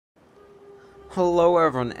Hello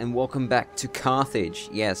everyone and welcome back to Carthage.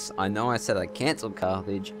 Yes, I know I said I cancelled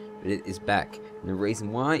Carthage, but it is back. And the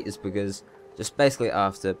reason why is because just basically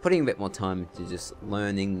after putting a bit more time into just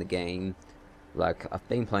learning the game, like I've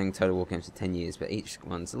been playing Total War games for 10 years, but each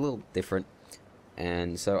one's a little different.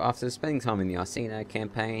 And so after spending time in the Arsena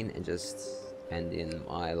campaign and in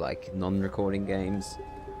my like non-recording games,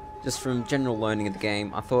 just from general learning of the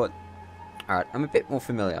game, I thought, alright, I'm a bit more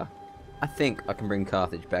familiar. I think I can bring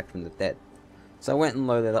Carthage back from the dead. So I went and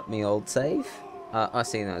loaded up my old save. I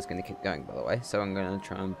see that I was going to keep going, by the way. So I'm going to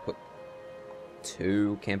try and put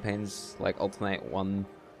 2 campaigns, like alternate. One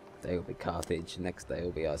day will be Carthage, next day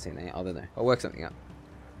will be Arsena. I don't know. I'll work something out.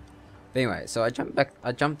 But anyway, so I jumped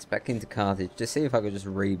back into Carthage to see if I could just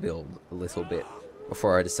rebuild a little bit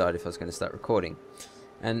before I decided if I was going to start recording.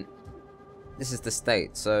 And this is the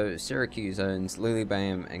state. So Syracuse owns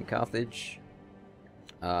Lilybam and Carthage.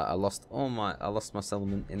 I lost my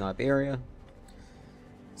settlement in Iberia.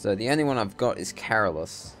 So the only one I've got is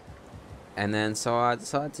Carolus. And then so I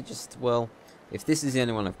decided to just, well, if this is the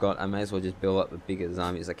only one I've got, I may as well just build up the biggest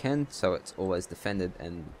army as I can, so it's always defended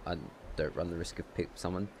and I don't run the risk of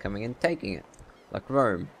someone coming in taking it, like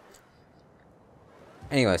Rome.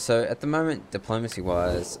 Anyway, so at the moment, diplomacy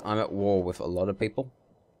wise, I'm at war with a lot of people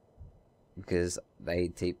because they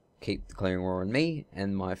keep declaring war on me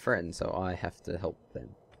and my friends, so I have to help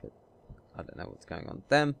them. But I don't know what's going on with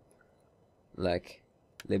them. Like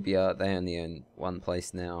Libya, they only own one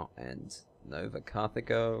place now, and Nova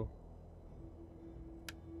Carthago,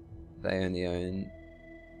 they only own...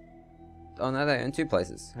 Oh no, they own 2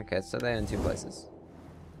 places. Okay, so they own 2 places.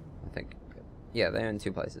 I think. Yeah, they own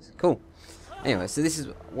 2 places. Cool. Anyway, so this is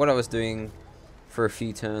what I was doing for a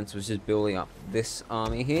few turns, was just building up this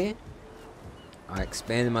army here. I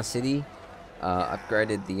expanded my city,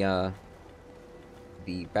 upgraded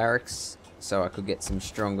the barracks, so I could get some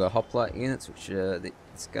stronger hoplite units, which are this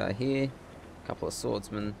guy here, a couple of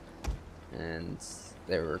swordsmen, and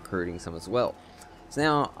they're recruiting some as well. So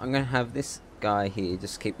now I'm going to have this guy here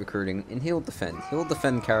just keep recruiting, and he'll defend. He'll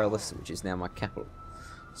defend Carolus, which is now my capital.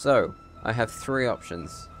 So I have 3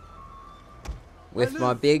 options. With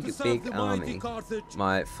my big army,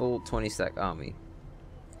 my full 20 stack army,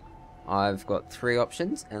 I've got 3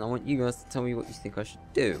 options, and I want you guys to tell me what you think I should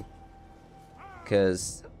do.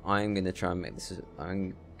 Because I'm going to try and make this...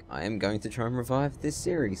 I am going to try and revive this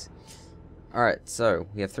series. Alright, so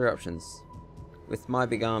we have 3 options. With my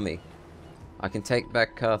big army, I can take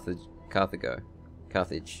back Carthage,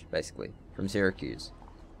 basically, from Syracuse.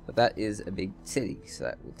 But that is a big city, so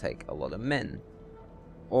that will take a lot of men.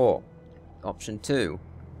 Or, option 2,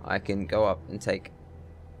 I can go up and take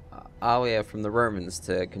Alia from the Romans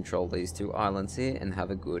to control these 2 islands here and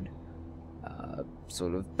have a good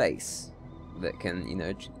sort of base that can, you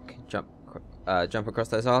know, jump across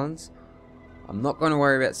those islands. I'm not going to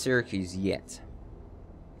worry about Syracuse yet.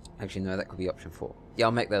 Actually, no, that could be option 4. Yeah,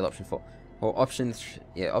 I'll make that option 4. Or option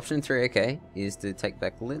 3, okay, is to take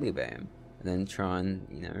back Lilybam and then try and,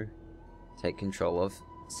 you know, take control of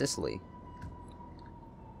Sicily.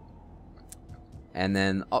 And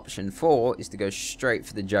then option 4 is to go straight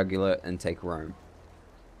for the jugular and take Rome.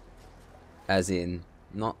 As in,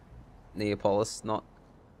 not Neapolis, not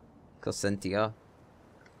Crescentia.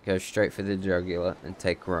 Go straight for the jugular and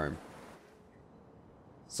take Rome.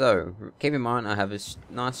 So, keep in mind I have a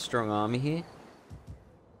nice strong army here.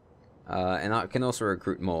 And I can also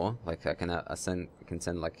recruit more. Like I can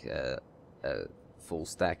send like a full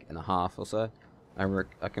stack and a half or so.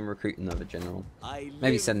 I can recruit another general.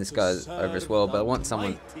 Maybe send this guy over as well, but I want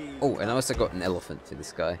someone... Oh, and I also got an elephant for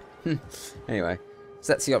this guy. Anyway,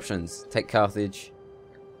 so that's the options. Take Carthage,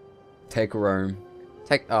 take Rome,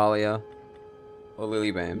 take Alia, or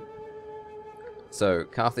Lilybam. So,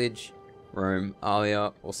 Carthage, Rome,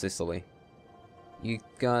 Alia, or Sicily. You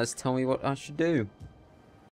guys tell me what I should do.